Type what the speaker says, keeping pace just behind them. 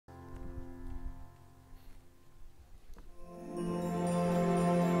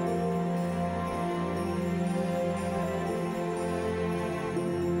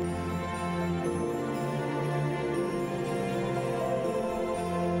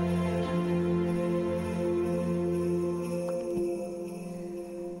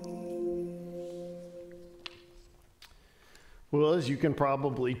Well, as you can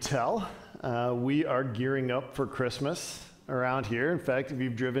probably tell, we are gearing up for Christmas around here. In fact, if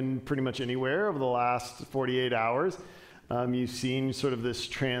you've driven pretty much anywhere over the last 48 hours, you've seen sort of this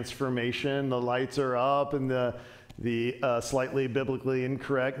transformation. The lights are up and the slightly biblically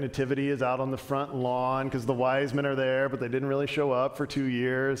incorrect nativity is out on the front lawn because the wise men are there, but they didn't really show up for 2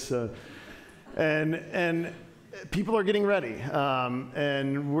 years. And people are getting ready,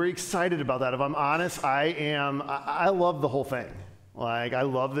 and we're excited about that. If I'm honest, I love the whole thing. Like, I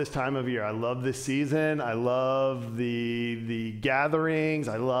love this time of year. I love this season. I love the gatherings.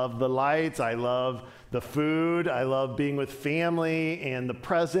 I love the lights. I love the food. I love being with family and the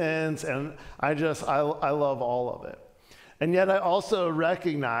presents, and I love all of it. And yet I also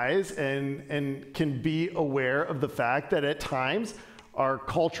recognize and can be aware of the fact that at times our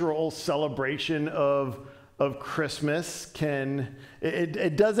cultural celebration of Christmas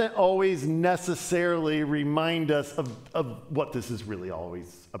it doesn't always necessarily remind us of what this is really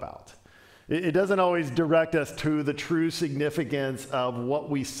always about. It doesn't always direct us to the true significance of what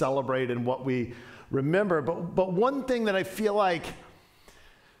we celebrate and what we remember. But one thing that I feel like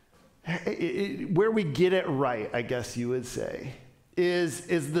where we get it right, I guess you would say,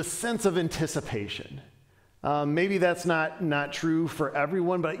 is the sense of anticipation. Maybe that's not true for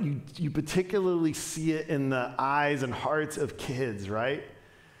everyone, but you particularly see it in the eyes and hearts of kids, right?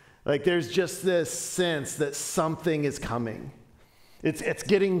 Like, there's just this sense that something is coming. It's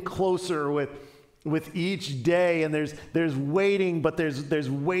getting closer with each day, and there's waiting, but there's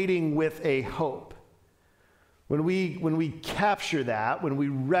waiting with a hope. When we capture that, when we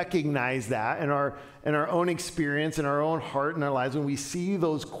recognize that in our own experience, in our own heart, in our lives, when we see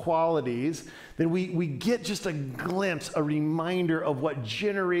those qualities, then we get just a glimpse, a reminder of what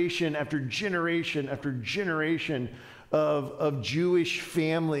generation after generation after generation of Jewish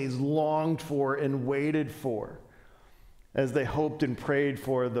families longed for and waited for as they hoped and prayed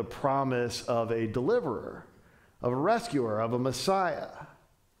for the promise of a deliverer, of a rescuer, of a Messiah.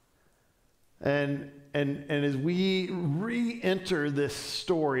 And as we re-enter this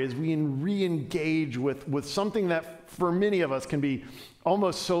story, as we re-engage with something that for many of us can be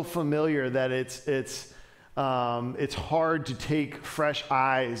almost so familiar that it's hard to take fresh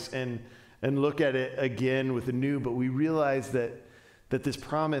eyes and look at it again with a new, but we realize that this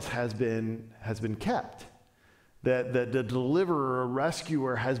promise has been kept, that the deliverer or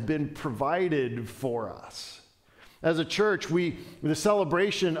rescuer has been provided for us. As a church, the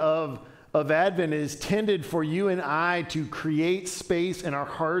celebration of Advent is tended for you and I to create space in our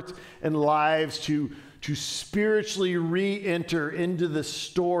hearts and lives to spiritually re-enter into the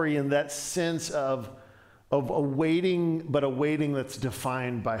story in that sense of awaiting, but a waiting that's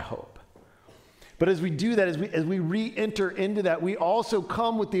defined by hope. But as we do that, as we re-enter into that, we also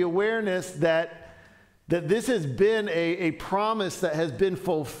come with the awareness that this has been a promise that has been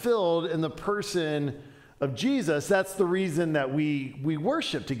fulfilled in the person of Jesus. That's the reason that we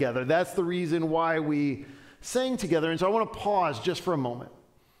worship together. That's the reason why we sing together. And so I want to pause just for a moment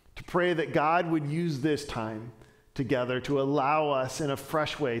to pray that God would use this time together to allow us in a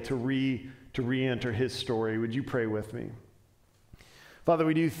fresh way to re-enter his story. Would you pray with me? Father,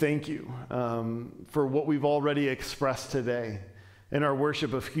 we do thank you for what we've already expressed today in our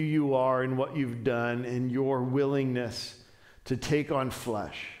worship of who you are and what you've done and your willingness to take on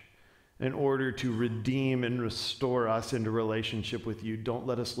flesh in order to redeem and restore us into relationship with you. Don't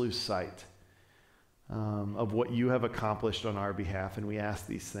let us lose sight of what you have accomplished on our behalf, and we ask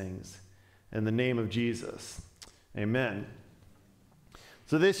these things in the name of Jesus. Amen.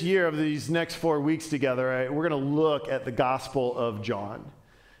 So this year, of these next 4 weeks together, we're going to look at the Gospel of John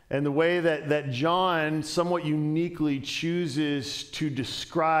and the way that John somewhat uniquely chooses to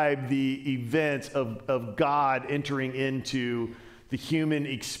describe the events of God entering into the human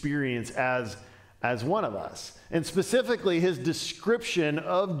experience as one of us. And specifically, his description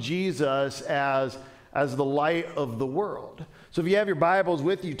of Jesus as the light of the world. So if you have your Bibles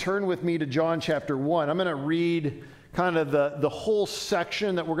with you, turn with me to John chapter 1. I'm going to read kind of the whole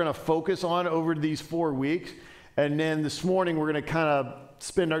section that we're going to focus on over these 4 weeks. And then this morning, we're going to kind of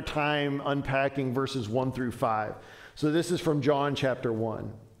spend our time unpacking verses 1 through 5. So this is from John chapter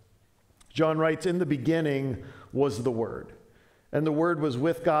 1. John writes, "In the beginning was the Word. And the Word was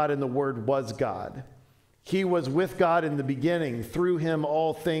with God, and the Word was God. He was with God in the beginning. Through him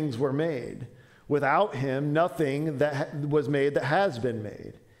all things were made. Without him nothing that was made that has been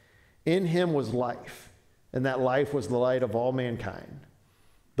made. In him was life, and that life was the light of all mankind.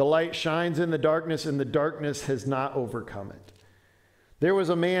 The light shines in the darkness, and the darkness has not overcome it. There was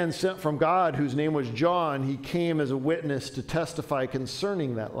a man sent from God whose name was John. He came as a witness to testify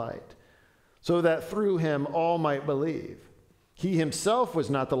concerning that light, so that through him all might believe. He himself was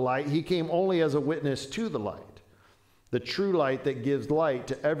not the light. He came only as a witness to the light. The true light that gives light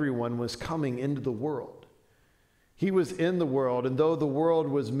to everyone was coming into the world. He was in the world, and though the world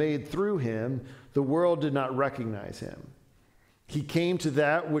was made through him, the world did not recognize him. He came to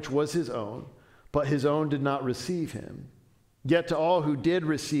that which was his own, but his own did not receive him. Yet to all who did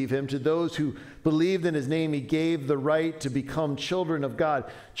receive him, to those who believed in his name, he gave the right to become children of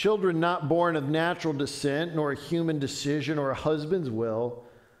God. Children not born of natural descent, nor a human decision or a husband's will,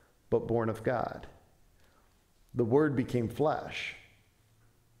 but born of God. The Word became flesh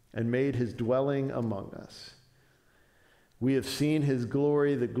and made his dwelling among us. We have seen his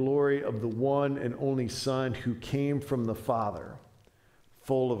glory, the glory of the one and only Son who came from the Father,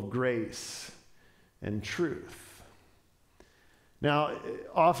 full of grace and truth. Now,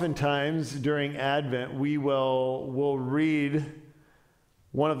 oftentimes during Advent, we'll read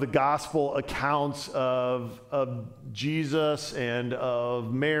one of the gospel accounts of Jesus and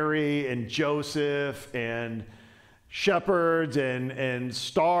of Mary and Joseph and shepherds and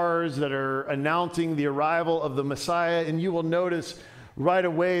stars that are announcing the arrival of the Messiah. And you will notice right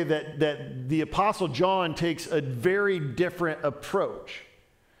away that the Apostle John takes a very different approach.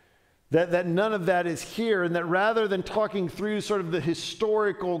 That none of that is here, and that rather than talking through sort of the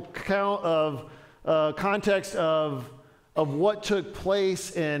historical context of what took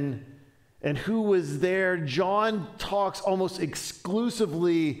place and who was there, John talks almost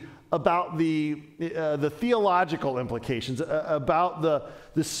exclusively about the theological implications, about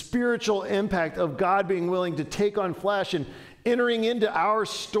the spiritual impact of God being willing to take on flesh and entering into our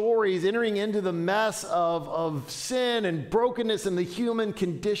stories, entering into the mess of sin and brokenness in the human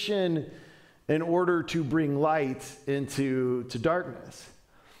condition in order to bring light into darkness.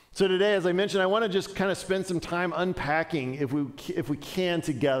 So today, as I mentioned, I want to just kind of spend some time unpacking, if we can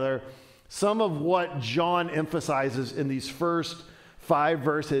together, some of what John emphasizes in these first 5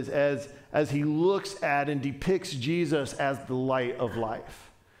 verses as he looks at and depicts Jesus as the light of life.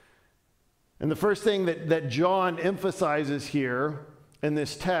 And the first thing that John emphasizes here in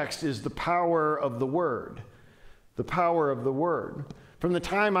this text is the power of the Word. The power of the Word. From the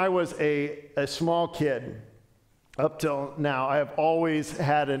time I was a small kid up till now, I have always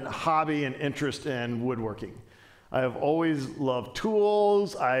had a hobby and interest in woodworking. I have always loved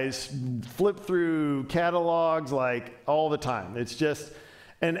tools. I flip through catalogs like all the time. It's just,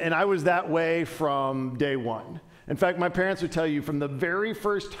 and I was that way from day one. In fact, my parents would tell you from the very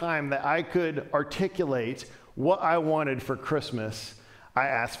first time that I could articulate what I wanted for Christmas, I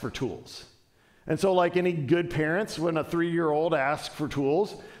asked for tools. And so like any good parents, when a 3-year-old asked for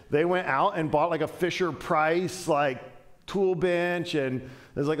tools, they went out and bought like a Fisher-Price like tool bench, and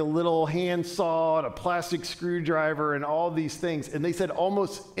there's like a little hand saw and a plastic screwdriver and all these things. And they said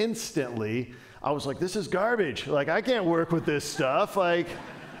almost instantly, I was like, this is garbage. Like, I can't work with this stuff. Like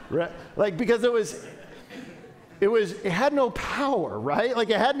because it had no power, right? Like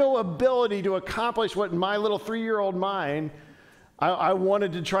it had no ability to accomplish what my little 3-year-old mind I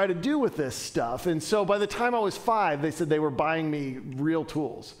wanted to try to do with this stuff. And so by the time I was 5, they said they were buying me real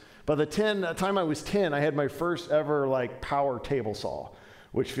tools. By the time I was 10, I had my first ever like power table saw,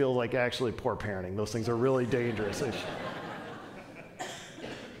 which feels like actually poor parenting. Those things are really dangerous.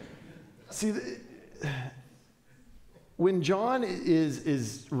 See, when John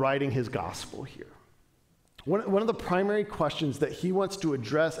is writing his gospel here, one of the primary questions that he wants to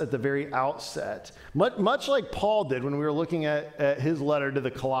address at the very outset, much like Paul did when we were looking at his letter to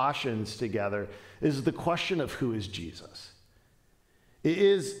the Colossians together, is the question of who is Jesus.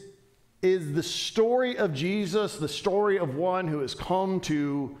 Is the story of Jesus the story of one who has come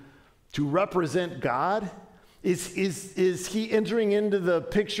to represent God? Is he entering into the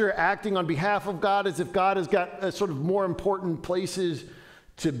picture acting on behalf of God as if God has got sort of more important places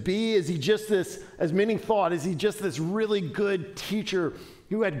to be? Is he just this, as many thought, is he just this really good teacher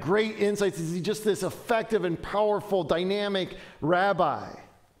who had great insights? Is he just this effective and powerful, dynamic rabbi?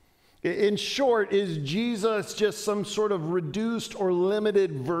 In short, is Jesus just some sort of reduced or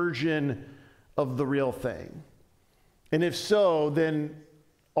limited version of the real thing? And if so, then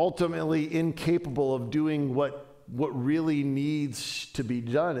ultimately incapable of doing what really needs to be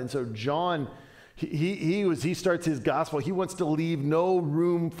done. And so John, he starts his gospel. He wants to leave no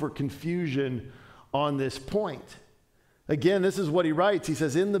room for confusion on this point. Again, this is what he writes. He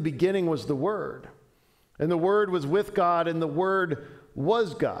says, in the beginning was the Word, and the Word was with God, and the Word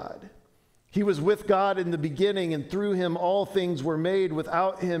was God. He was with God in the beginning, and through him all things were made.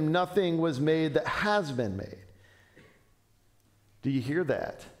 Without him nothing was made that has been made. Do you hear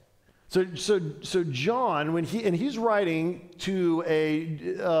that? So John, when he's writing to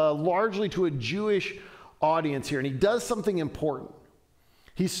largely to a Jewish audience here, and he does something important.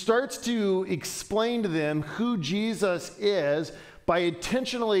 He starts to explain to them who Jesus is by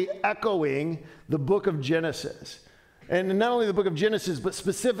intentionally echoing the book of Genesis. And not only the book of Genesis, but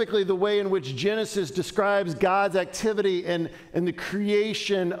specifically the way in which Genesis describes God's activity in the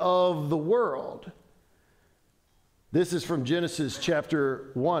creation of the world. This is from Genesis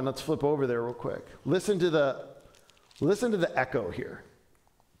chapter 1. Let's flip over there real quick. Listen to the echo here.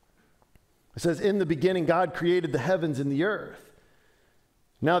 It says, "In the beginning, God created the heavens and the earth.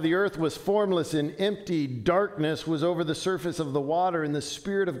 Now the earth was formless and empty. Darkness was over the surface of the water, and the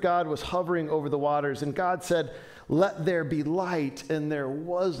Spirit of God was hovering over the waters. And God said, 'Let there be light,' and there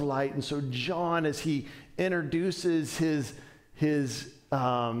was light." And so John, as he introduces his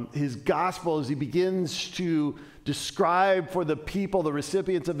gospel, as he begins to describe for the people, the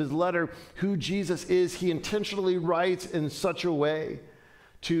recipients of his letter, who Jesus is, he intentionally writes in such a way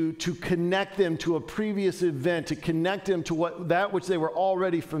to connect them to a previous event, to connect them to that which they were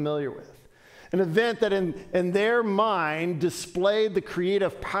already familiar with. An event that in their mind displayed the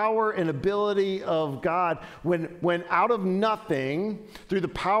creative power and ability of God when out of nothing, through the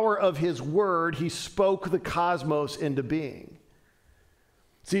power of his word, he spoke the cosmos into being.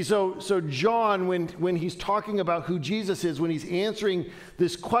 See, so John, when he's talking about who Jesus is, when he's answering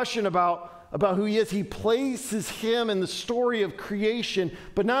this question about who he is, he places him in the story of creation,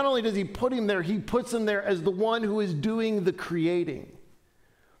 but not only does he put him there, he puts him there as the one who is doing the creating.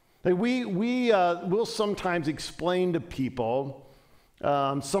 Like we'll sometimes explain to people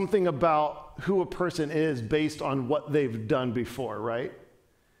something about who a person is based on what they've done before, right?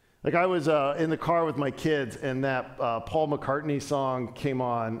 Like I was in the car with my kids, and that Paul McCartney song came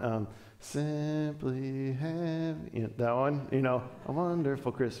on, "Simply Have," that one, "A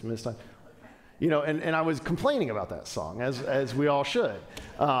Wonderful Christmas Time." And I was complaining about that song, as we all should.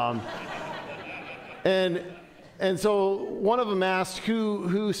 And so one of them asked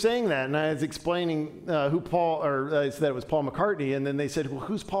who sang that, and I was explaining I said it was Paul McCartney, and then they said, "Well,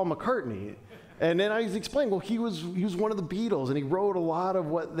 who's Paul McCartney?" And then I was explaining, well, he was one of the Beatles, and he wrote a lot of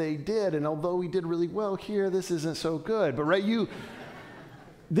what they did, and although he did really well here, this isn't so good. But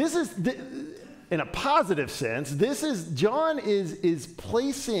this is, in a positive sense, John is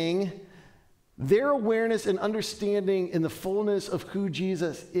placing their awareness and understanding in the fullness of who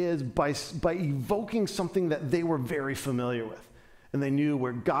Jesus is by evoking something that they were very familiar with. And they knew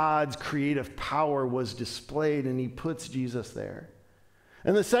where God's creative power was displayed, and he puts Jesus there.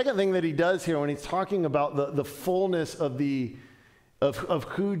 And the second thing that he does here when he's talking about the fullness of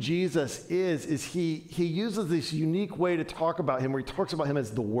who Jesus is he uses this unique way to talk about him, where he talks about him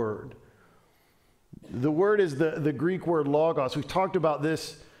as the Word. The Word is the Greek word logos. We've talked about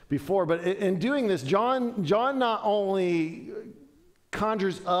this before, but in doing this, John not only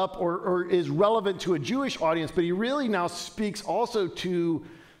conjures up or is relevant to a Jewish audience, but he really now speaks also to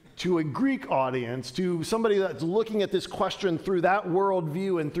a Greek audience, to somebody that's looking at this question through that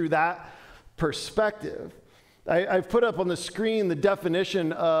worldview and through that perspective. I've put up on the screen the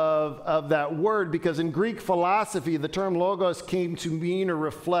definition of that word, because in Greek philosophy, the term logos came to mean or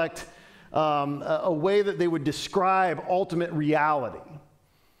reflect a way that they would describe ultimate reality,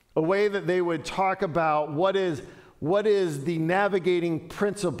 a way that they would talk about what is the navigating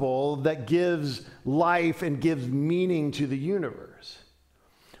principle that gives life and gives meaning to the universe.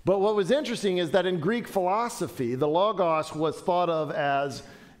 But what was interesting is that in Greek philosophy, the logos was thought of as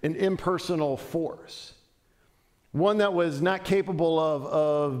an impersonal force, one that was not capable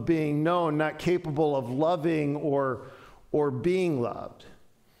of being known, not capable of loving or being loved.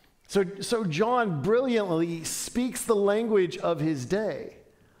 So John brilliantly speaks the language of his day.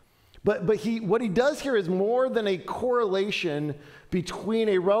 But what he does here is more than a correlation between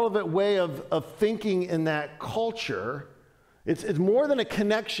a relevant way of thinking in that culture. It's more than a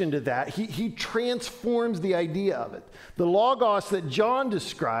connection to that. He transforms the idea of it. The logos that John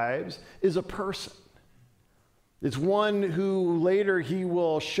describes is a person. It's one who later he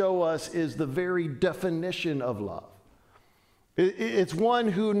will show us is the very definition of love. It's one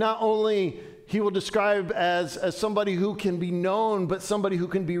who not only he will describe as somebody who can be known, but somebody who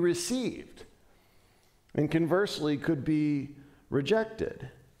can be received, and conversely could be rejected.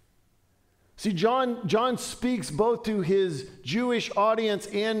 See, John speaks both to his Jewish audience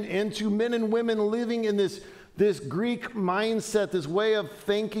and to men and women living in this Greek mindset, this way of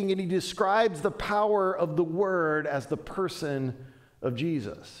thinking, and he describes the power of the Word as the person of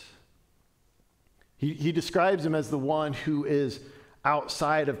Jesus. He describes him as the one who is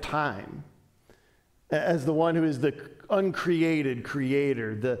outside of time, as the one who is the uncreated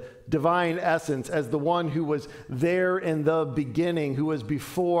creator, the divine essence, as the one who was there in the beginning, who was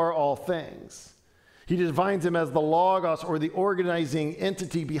before all things. He defines him as the Logos, or the organizing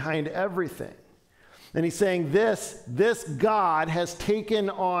entity behind everything. And he's saying this God has taken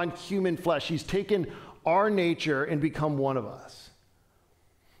on human flesh. He's taken our nature and become one of us.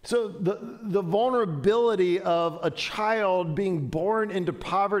 So the vulnerability of a child being born into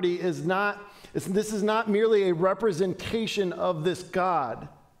poverty is not merely a representation of this God,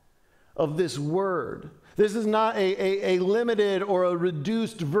 of this Word. This is not a limited or a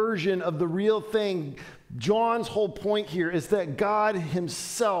reduced version of the real thing. John's whole point here is that God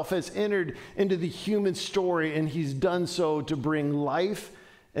himself has entered into the human story, and he's done so to bring life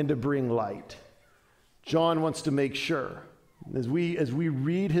and to bring light. John wants to make sure, as we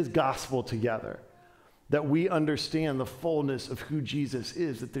read his gospel together, that we understand the fullness of who Jesus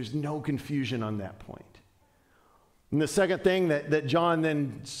is, that there's no confusion on that point. And the second thing that John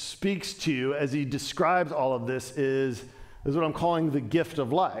then speaks to as he describes all of this is what I'm calling the gift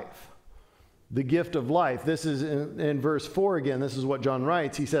of life. The gift of life. This is in verse 4 again. This is what John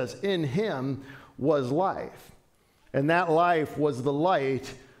writes. He says, "In him was life, and that life was the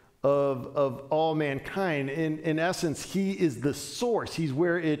light of all mankind." In essence, he is the source. He's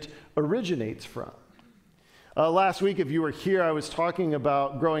where it originates from. Last week, if you were here, I was talking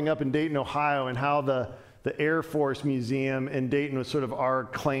about growing up in Dayton, Ohio, and how the Air Force Museum in Dayton was sort of our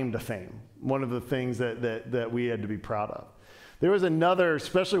claim to fame, one of the things that we had to be proud of. There was another,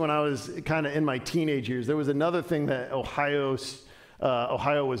 especially when I was kind of in my teenage years, there was another thing that Ohio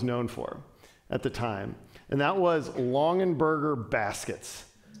was known for at the time, and that was Longenberger baskets.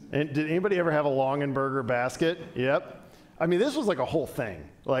 And did anybody ever have a Longenberger basket? Yep. I mean, this was like a whole thing.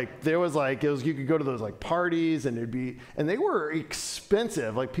 Like there was you could go to those like parties, and they were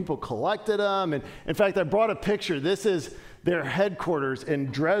expensive. Like people collected them. And in fact, I brought a picture. This is their headquarters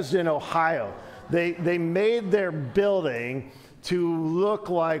in Dresden, Ohio. They made their building to look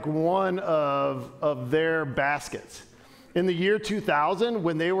like one of their baskets. In the year 2000,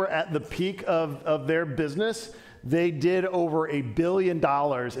 when they were at the peak of their business, they did over $1 billion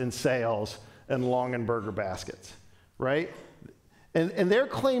in sales in Longenberger baskets, right? And their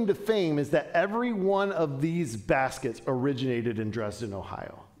claim to fame is that every one of these baskets originated in Dresden,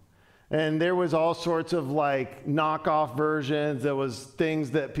 Ohio. And there was all sorts of like knockoff versions. There was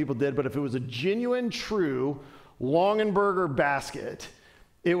things that people did, but if it was a genuine, true Longenberger basket,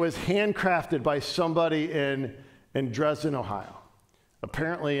 it was handcrafted by somebody in Dresden, Ohio.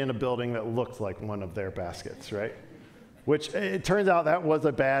 Apparently in a building that looked like one of their baskets, right? Which it turns out that was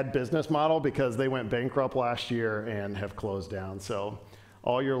a bad business model because they went bankrupt last year and have closed down. So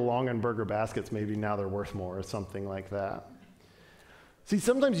all your Longenberger baskets, maybe now they're worth more or something like that. See,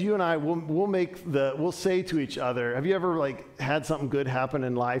 sometimes you and I we'll say to each other, have you ever like had something good happen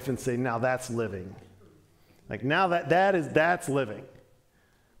in life and say, now that's living? Like now that's living.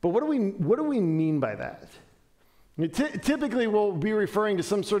 But what do we mean by that? Typically, we'll be referring to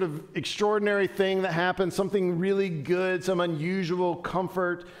some sort of extraordinary thing that happened, something really good, some unusual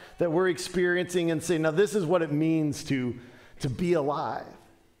comfort that we're experiencing, and say, now this is what it means to be alive.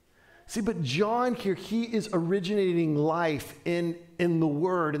 See, but John here, he is originating life in the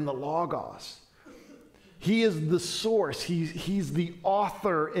Word, in the Logos. He is the source. He's the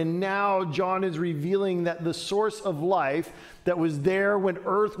author. And now John is revealing that the source of life that was there when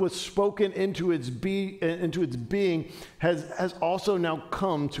earth was spoken into its being has also now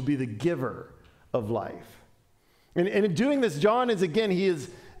come to be the giver of life. And in doing this, John is, again,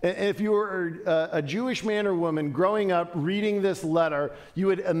 if you were a Jewish man or woman growing up reading this letter, you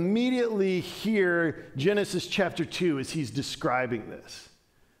would immediately hear Genesis chapter 2 as he's describing this.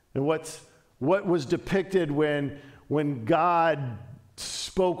 And what was depicted when God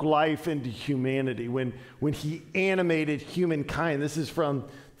spoke life into humanity, when he animated humankind. This is from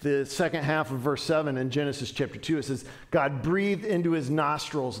the second half of verse 7 in Genesis chapter 2. It says, God breathed into his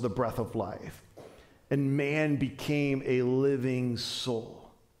nostrils the breath of life, and man became a living soul.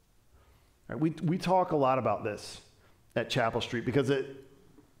 All right, we talk a lot about this at Chapel Street because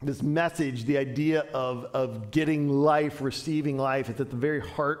this message, the idea of getting life, receiving life, it's at the very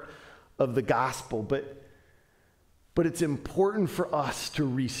heart of the gospel, but it's important for us to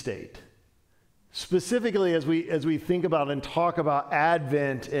restate, specifically as we think about and talk about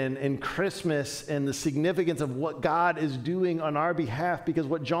Advent and Christmas and the significance of what God is doing on our behalf, because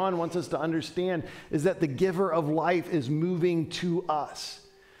what John wants us to understand is that the giver of life is moving to us.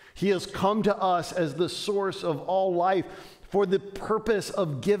 He has come to us as the source of all life for the purpose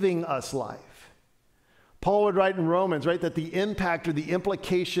of giving us life. Paul would write in Romans, right, that the impact or the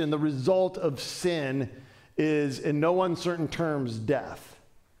implication, the result of sin is, in no uncertain terms, death.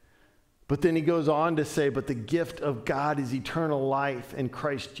 But then he goes on to say, but the gift of God is eternal life in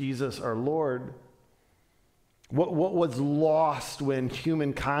Christ Jesus our Lord. What was lost when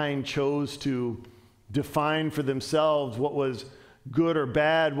humankind chose to define for themselves what was good or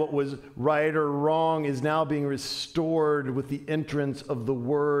bad, what was right or wrong, is now being restored with the entrance of the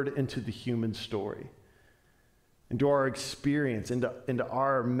Word into the human story, into our experience, into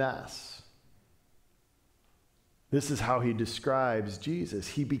our mess. This is how he describes Jesus.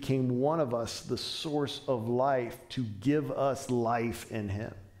 He became one of us, the source of life, to give us life in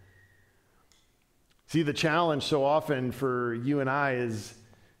him. See, the challenge so often for you and I is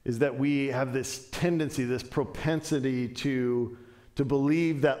that we have this tendency, this propensity to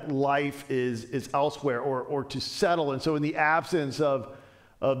believe that life is elsewhere or to settle. And so in the absence of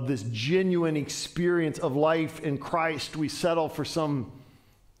this genuine experience of life in Christ, we settle for some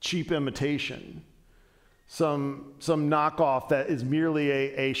cheap imitation, some knockoff that is merely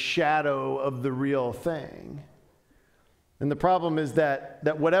a shadow of the real thing. And the problem is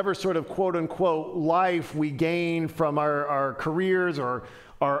that whatever sort of quote unquote life we gain from our careers or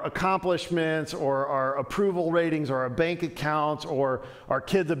our accomplishments or our approval ratings or our bank accounts or our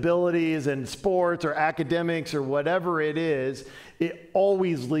kids' abilities in sports or academics or whatever it is, it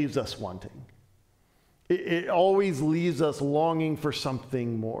always leaves us wanting. It always leaves us longing for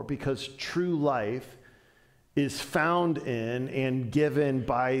something more, because true life is found in and given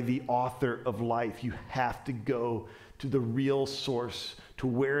by the author of life. You have to go to the real source, to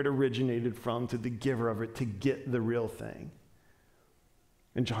where it originated from, to the giver of it, to get the real thing.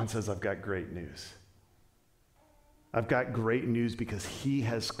 And John says, I've got great news. I've got great news because he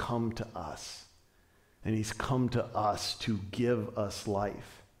has come to us, and he's come to us to give us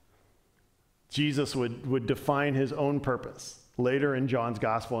life. Jesus would define his own purpose later in John's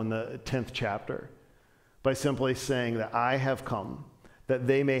gospel in the 10th chapter by simply saying that I have come that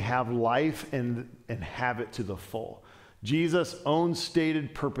they may have life and have it to the full. Jesus' own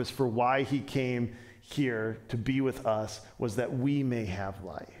stated purpose for why he came here to be with us was that we may have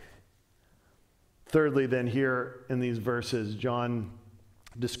life. Thirdly, then, here in these verses, John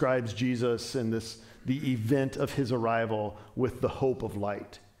describes Jesus and the event of his arrival with the hope of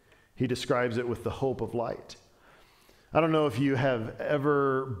light. He describes it with the hope of light. I don't know if you have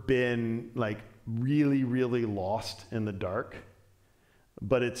ever been like really, really lost in the dark,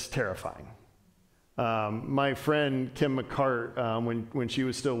 but it's terrifying. My friend Kim McCart, when she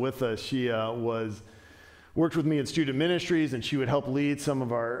was still with us, she worked with me in student ministries, and she would help lead some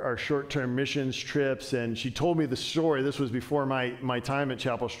of our short-term missions trips. And she told me the story, this was before my time at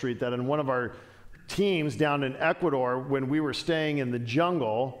Chapel Street, that in one of our teams down in Ecuador, when we were staying in the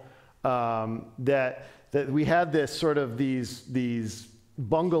jungle, that we had this sort of these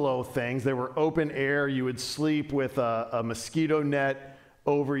bungalow things. They were open air. You would sleep with a mosquito net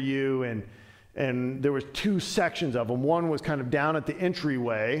over you, and there was two sections of them. One was kind of down at the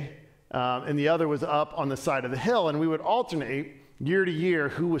entryway, and the other was up on the side of the hill, and we would alternate year to year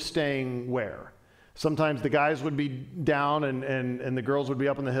who was staying where. Sometimes the guys would be down and the girls would be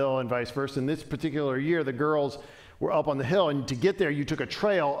up on the hill, and vice versa. In this particular year, the girls were up on the hill, and to get there, you took a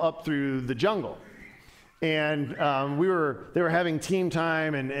trail up through the jungle. And they were having team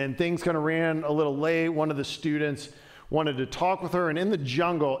time, and things kind of ran a little late. One of the students wanted to talk with her, and in the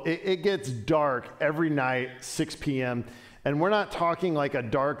jungle, it gets dark every night, 6 p.m., and we're not talking like a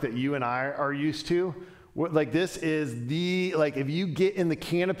dark that you and I are used to. Like, this is if you get in the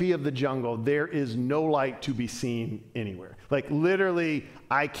canopy of the jungle, there is no light to be seen anywhere. Like, literally,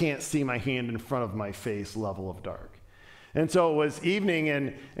 I can't see my hand in front of my face level of dark. And so it was evening,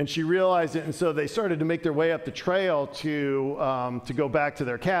 and she realized it, and so they started to make their way up the trail to go back to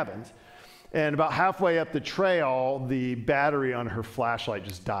their cabins. And about halfway up the trail, the battery on her flashlight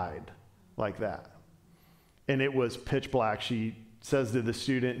just died like that. And it was pitch black. She says to the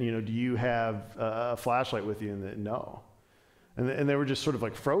student, do you have a flashlight with you? And no. And they were just sort of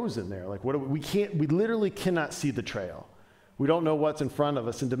like frozen there. Like, we literally cannot see the trail. We don't know what's in front of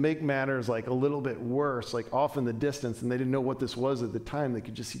us. And to make matters like a little bit worse, like off in the distance, and they didn't know what this was at the time, they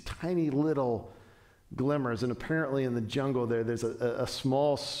could just see tiny little glimmers. And apparently in the jungle there's a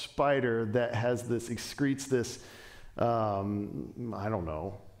small spider that excretes this, I don't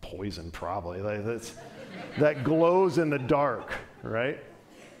know, poison probably, that glows in the dark, right?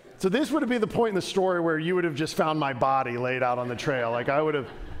 So this would be the point in the story where you would have just found my body laid out on the trail. Like, I would have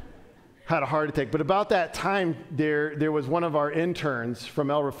had a heart attack. But about that time, there was one of our interns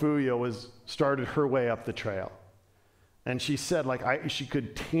from El Refugio started her way up the trail. And she said, she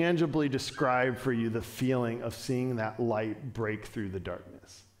could tangibly describe for you the feeling of seeing that light break through the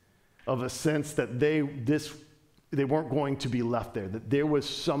darkness, of a sense that they weren't going to be left there, that there was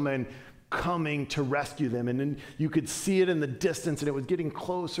someone coming to rescue them. And then you could see it in the distance, and it was getting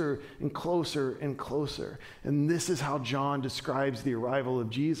closer and closer and closer. And this is how John describes the arrival of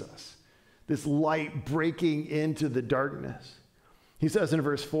Jesus, this light breaking into the darkness. He says in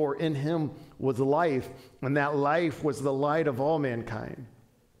verse 4, in him was life, and that life was the light of all mankind.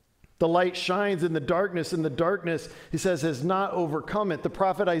 The light shines in the darkness, and the darkness, he says, has not overcome it. The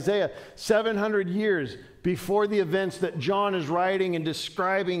prophet Isaiah, 700 years before the events that John is writing and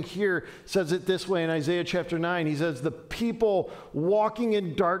describing here, says it this way in Isaiah chapter 9. He says, the people walking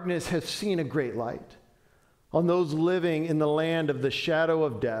in darkness have seen a great light. On those living in the land of the shadow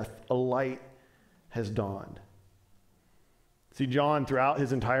of death, a light has dawned. See, John, throughout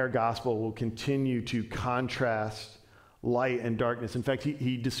his entire gospel, will continue to contrast light and darkness. In fact,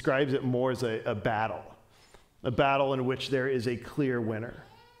 he describes it more as a battle in which there is a clear winner.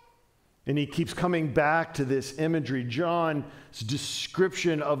 And he keeps coming back to this imagery. John's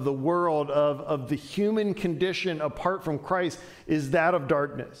description of the world, of the human condition apart from Christ, is that of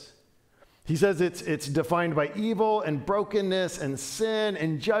darkness. He says it's defined by evil and brokenness and sin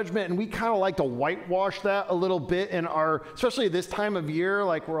and judgment, and we kind of like to whitewash that a little bit in our, especially this time of year,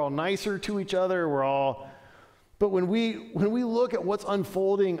 like we're all nicer to each other, but when we look at what's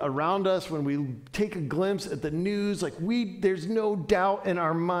unfolding around us, when we take a glimpse at the news, there's no doubt in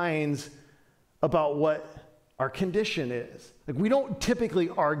our minds about what our condition is. We don't typically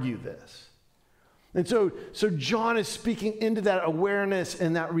argue this. And so John is speaking into that awareness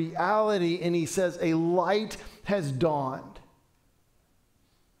and that reality, and he says, a light has dawned.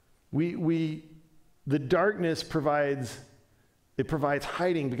 The darkness provides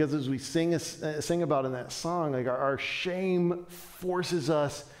hiding, because as we sing about in that song, our shame forces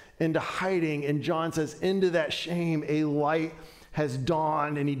us into hiding. And John says, into that shame, a light has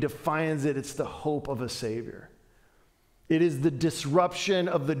dawned, and he defines it. It's the hope of a Savior. It is the disruption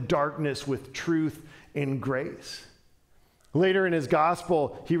of the darkness with truth and grace. Later in his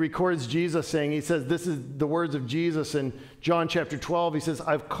gospel, he records Jesus saying, he says, this is the words of Jesus in John chapter 12. He says,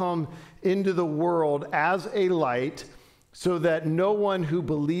 I've come into the world as a light, so that no one who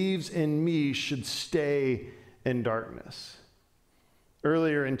believes in me should stay in darkness.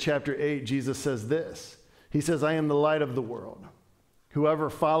 Earlier in chapter 8, Jesus says this. He says, I am the light of the world. Whoever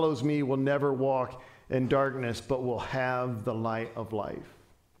follows me will never walk in darkness, but will have the light of life.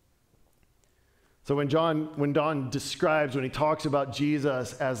 So when John describes, when he talks about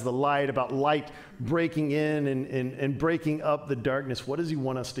Jesus as the light, about light breaking in and breaking up the darkness, what does he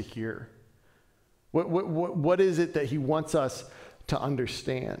want us to hear? What is it that he wants us to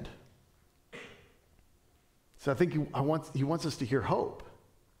understand? So I think he wants us to hear hope.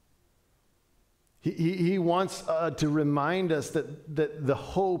 He wants to remind us that the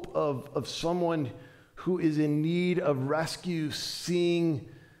hope of someone who is in need of rescue, seeing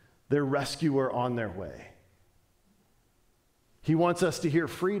their rescuer on their way. He wants us to hear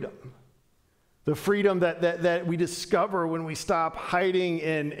freedom. The freedom that we discover when we stop hiding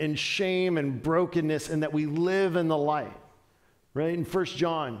in shame and brokenness, and that we live in the light. Right? In 1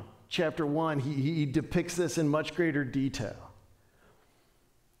 John chapter 1, he depicts this in much greater detail.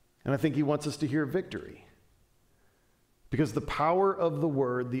 And I think he wants us to hear victory. Because the power of the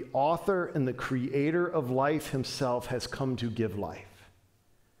Word, the author and the creator of life himself, has come to give life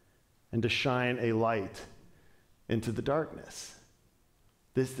and to shine a light into the darkness.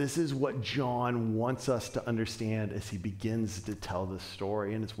 This is what John wants us to understand as he begins to tell this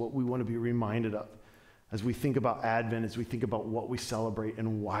story, and it's what we want to be reminded of as we think about Advent, as we think about what we celebrate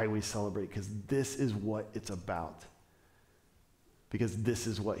and why we celebrate, because this is what it's about, because this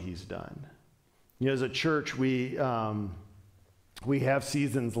is what he's done. You know, as a church, we have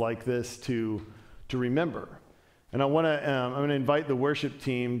seasons like this to remember. And I'm going to invite the worship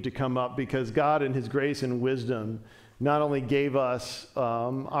team to come up, because God in his grace and wisdom not only gave us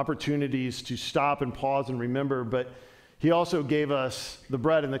opportunities to stop and pause and remember, but he also gave us the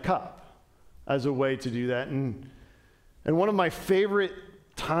bread and the cup as a way to do that. And one of my favorite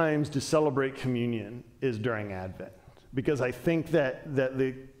times to celebrate communion is during Advent, because I think that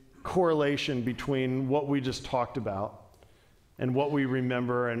the correlation between what we just talked about and what we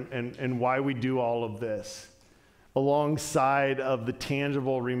remember and why we do all of this, alongside of the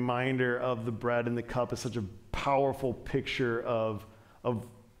tangible reminder of the bread and the cup, is such a powerful picture of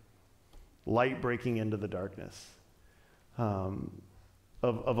light breaking into the darkness, of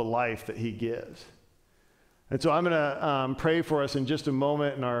a life that he gives. And so I'm going to pray for us in just a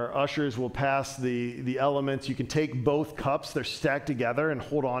moment, and our ushers will pass the elements. You can take both cups. They're stacked together, and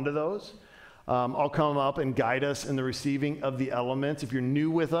hold on to those. I'll come up and guide us in the receiving of the elements. If you're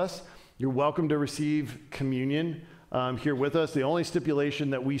new with us, you're welcome to receive communion here with us. The only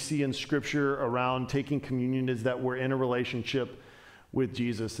stipulation that we see in Scripture around taking communion is that we're in a relationship with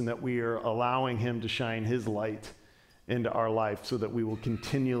Jesus and that we are allowing him to shine his light into our life so that we will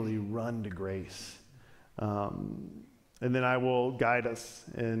continually run to grace. And then I will guide us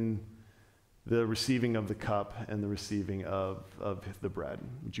in the receiving of the cup and the receiving of the bread.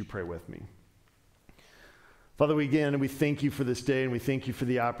 Would you pray with me? Father, we thank you for this day, and we thank you for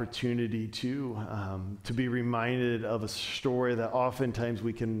the opportunity to be reminded of a story that oftentimes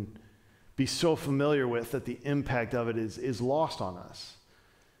we can be so familiar with that the impact of it is lost on us.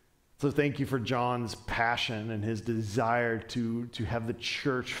 So thank you for John's passion and his desire to have the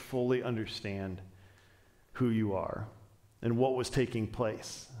church fully understand who you are and what was taking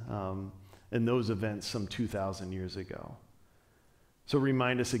place in those events some 2,000 years ago. So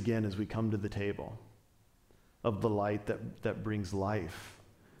remind us again as we come to the table of the light that brings life,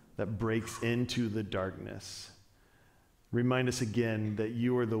 that breaks into the darkness. Remind us again that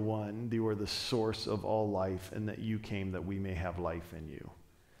you are the one, you are the source of all life, and that you came that we may have life in you.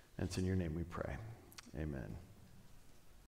 And it's in your name we pray. Amen.